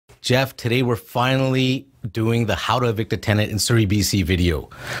Jeff, today we're finally doing the How to Evict a Tenant in Surrey, BC video.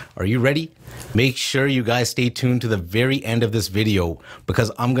 Are you ready? Make sure you guys stay tuned to the very end of this video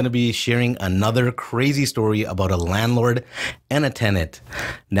because I'm going to be sharing another crazy story about a landlord and a tenant.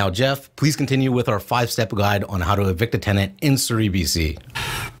 Now, Jeff, please continue with our 5-step guide on how to evict a tenant in Surrey, BC.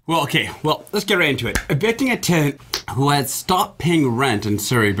 Well, let's get right into it. Evicting a tenant who has stopped paying rent in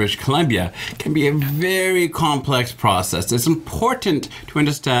Surrey, British Columbia can be a very complex process. It's important to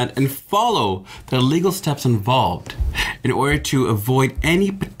understand and follow the legal steps involved in order to avoid any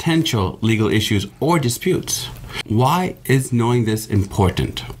potential legal issues or disputes. Why is knowing this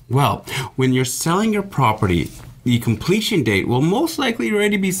important? Well, when you're selling your property, the completion date will most likely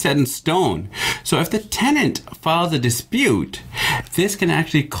already be set in stone. So if the tenant files a dispute, this can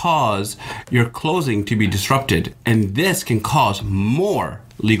actually cause your closing to be disrupted, and this can cause more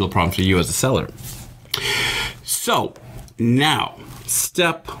legal problems for you as a seller. So now,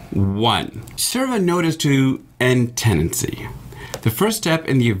 step 1, serve a notice to end tenancy. The first step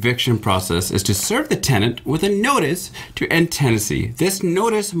in the eviction process is to serve the tenant with a notice to end tenancy. This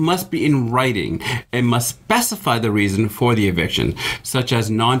notice must be in writing and must specify the reason for the eviction, such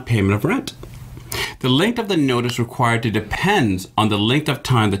as non-payment of rent. The length of the notice required depends on the length of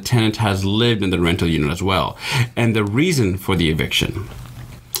time the tenant has lived in the rental unit as well, and the reason for the eviction.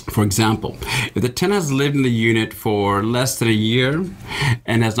 For example, if the tenant has lived in the unit for less than a year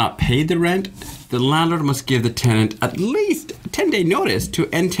and has not paid the rent, the landlord must give the tenant at least a 10-day notice to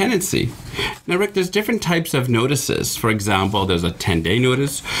end tenancy. Now, Rick, there's different types of notices. For example, there's a 10-day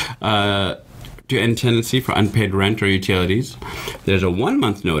notice to end tenancy for unpaid rent or utilities. There's a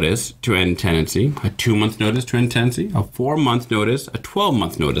 1-month notice to end tenancy, a 2-month notice to end tenancy, a 4-month notice, a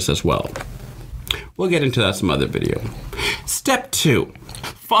 12-month notice as well. We'll get into that some other video. Step 2.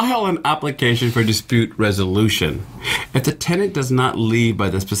 File an application for dispute resolution. If the tenant does not leave by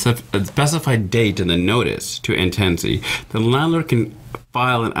the specified date in the notice to end tenancy, the landlord can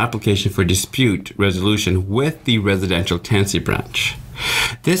file an application for dispute resolution with the residential tenancy branch.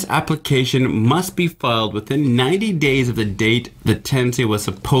 This application must be filed within 90 days of the date the tenancy was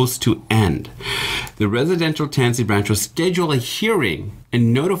supposed to end. The residential tenancy branch will schedule a hearing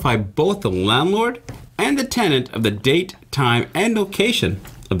and notify both the landlord and the tenant of the date, time, and location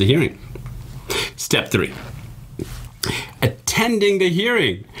of the hearing. Step 3. Attending the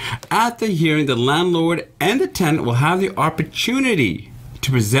hearing. At the hearing, the landlord and the tenant will have the opportunity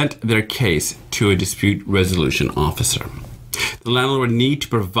to present their case to a dispute resolution officer. The landlord will need to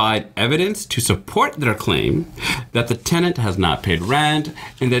provide evidence to support their claim that the tenant has not paid rent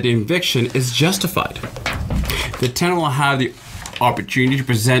and that the eviction is justified. The tenant will have the opportunity to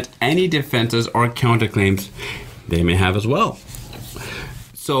present any defenses or counterclaims they may have as well.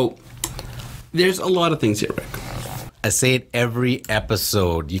 So there's a lot of things here, Rick. I say it every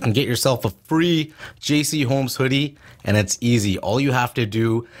episode. You can get yourself a free JC Homes hoodie, and it's easy. All you have to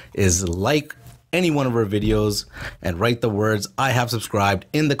do is like any one of our videos and write the words "I have subscribed"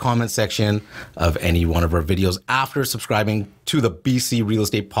 in the comment section of any one of our videos after subscribing to the BC Real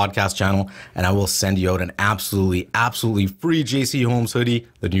Estate Podcast channel, and I will send you out an absolutely free JC Homes hoodie,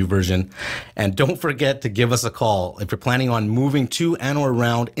 the new version. And don't forget to give us a call if you're planning on moving to and or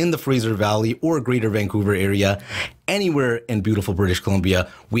around in the Fraser Valley or Greater Vancouver area, anywhere in beautiful British Columbia.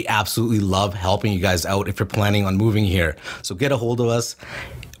 We absolutely love helping you guys out if you're planning on moving here. So get a hold of us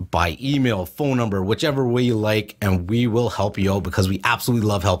by email, phone number, whichever way you like, and we will help you out because we absolutely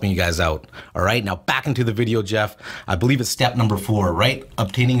love helping you guys out. All right, now back into the video, Jeff. I believe it's step number 4, right?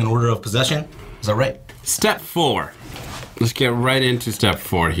 Obtaining an order of possession. Is that right? Step 4. Let's get right into step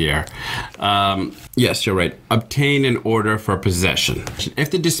 4 here. Yes, you're right. Obtain an order for possession. If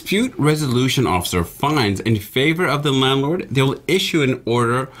the dispute resolution officer finds in favor of the landlord, they will issue an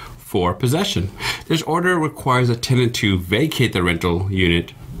order for possession. This order requires a tenant to vacate the rental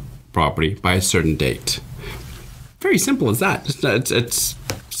unit property by a certain date. Very simple as that. It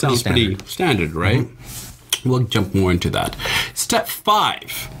sounds pretty standard, right? Mm-hmm. We'll jump more into that. Step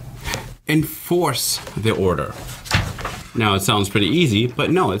 5, enforce the order. Now, it sounds pretty easy,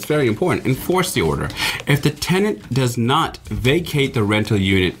 but no, it's very important. Enforce the order. If the tenant does not vacate the rental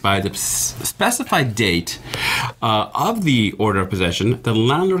unit by the specified date of the order of possession, the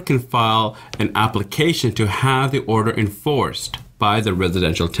landlord can file an application to have the order enforced by the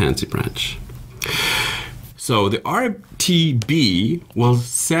residential tenancy branch. So the RTB will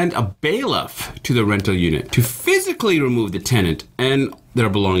send a bailiff to the rental unit to physically remove the tenant and their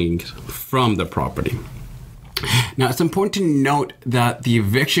belongings from the property. Now, it's important to note that the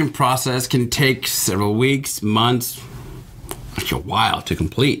eviction process can take several weeks, months, a while to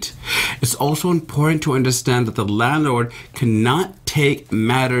complete. It's also important to understand that the landlord cannot take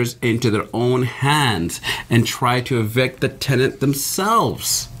matters into their own hands and try to evict the tenant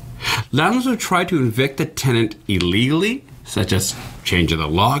themselves. Landlords who try to evict the tenant illegally, such as changing the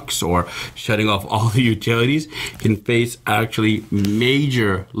locks or shutting off all the utilities, can face actually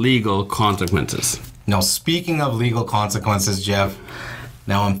major legal consequences. Now, speaking of legal consequences, Jeff,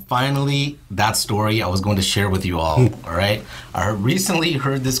 now I'm finally that story I was going to share with you all right? I recently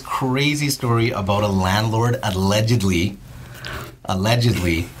heard this crazy story about a landlord allegedly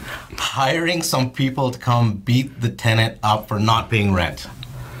hiring some people to come beat the tenant up for not paying rent.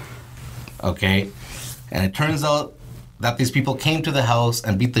 Okay? And it turns out that these people came to the house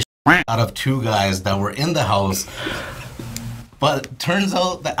and beat the shit out of two guys that were in the house. But it turns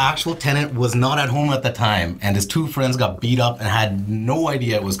out the actual tenant was not at home at the time, and his two friends got beat up and had no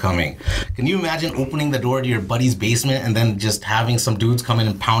idea it was coming. Can you imagine opening the door to your buddy's basement and then just having some dudes come in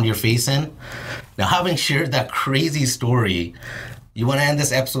and pound your face in? Now, having shared that crazy story, you want to end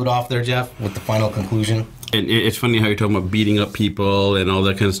this episode off there, Jeff, with the final conclusion? And it's funny how you're talking about beating up people and all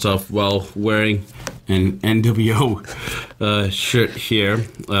that kind of stuff while wearing an NWO shirt here.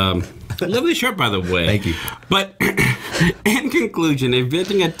 Lovely shirt, by the way. Thank you. But in conclusion,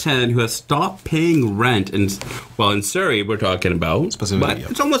 evicting a tenant who has stopped paying rent, in Surrey we're talking about, specifically,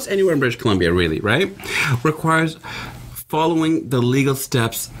 but it's almost anywhere in British Columbia, really, right? Requires following the legal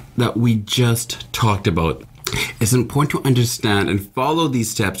steps that we just talked about. It's important to understand and follow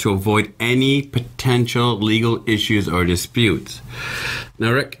these steps to avoid any potential legal issues or disputes.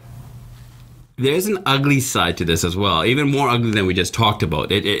 Now, Rick, there's an ugly side to this as well, even more ugly than we just talked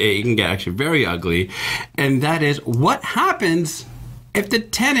about. It can get actually very ugly, and that is what happens if the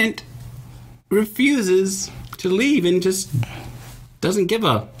tenant refuses to leave and just doesn't give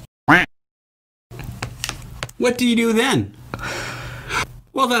a... What do you do then?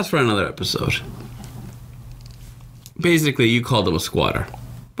 Well, that's for another episode. Basically, you called him a squatter,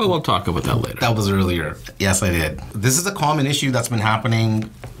 but we'll talk about that later. That was earlier. Yes, I did. This is a common issue that's been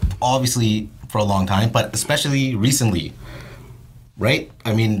happening, obviously, for a long time, but especially recently, right?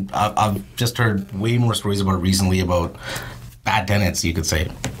 I mean, I've just heard way more stories about it recently about bad tenants, you could say,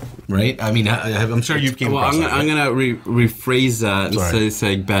 right? I mean, I'm sure you've came across that. I'm going to rephrase that and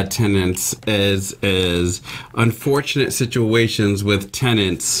say bad tenants is unfortunate situations with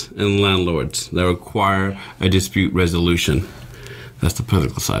tenants and landlords that require a dispute resolution. That's the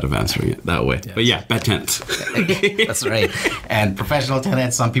political side of answering it that way. Yes. But yeah, bad tenants. That's right. And professional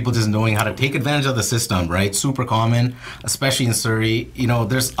tenants, some people just knowing how to take advantage of the system, right? Super common, especially in Surrey. You know,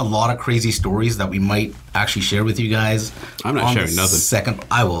 there's a lot of crazy stories that we might actually share with you guys. I'm not sharing nothing.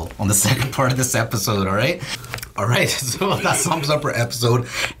 I will, on the second part of this episode, all right? All right, so that sums up our episode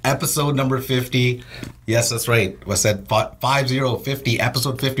number 50. Yes, that's right. I said 50,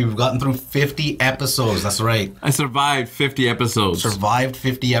 episode 50. We've gotten through 50 episodes. That's right. I survived 50 episodes. Survived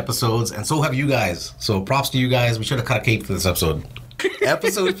 50 episodes, and so have you guys. So props to you guys. We should have cut a cake for this episode.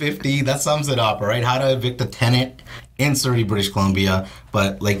 Episode 50, that sums it up, all right? How to evict a tenant in Surrey, British Columbia.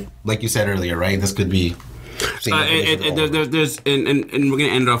 But like you said earlier, right? This could be... and we're going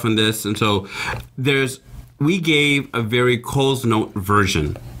to end off on this. And so we gave a very Coles Note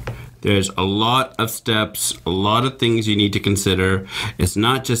version. There's a lot of steps, a lot of things you need to consider. It's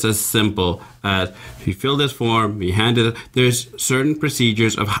not just as simple as if you fill this form, you hand it. There's certain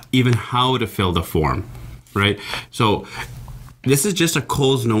procedures of even how to fill the form, right? So this is just a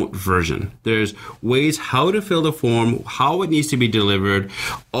Coles Note version. There's ways how to fill the form, how it needs to be delivered.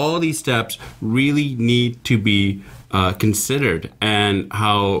 All these steps really need to be considered, and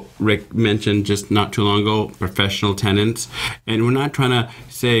how Rick mentioned just not too long ago, professional tenants. And we're not trying to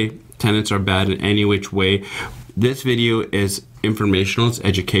say tenants are bad in any which way. This video is informational, it's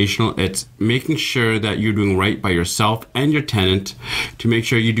educational, it's making sure that you're doing right by yourself and your tenant to make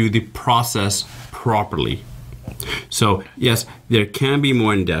sure you do the process properly. So yes, there can be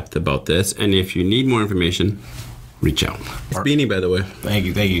more in depth about this, and if you need more information, reach out. It's Beanie, by the way. Thank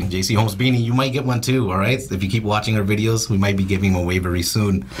you. JC Holmes Beanie. You might get one too, all right? If you keep watching our videos, we might be giving them away very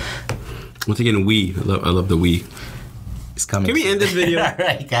soon. Once again, I love the we. It's coming. Can we end this video? All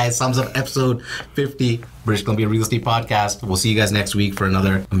right, guys. Thumbs up episode 50, British Columbia Real Estate Podcast. We'll see you guys next week for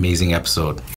another amazing episode.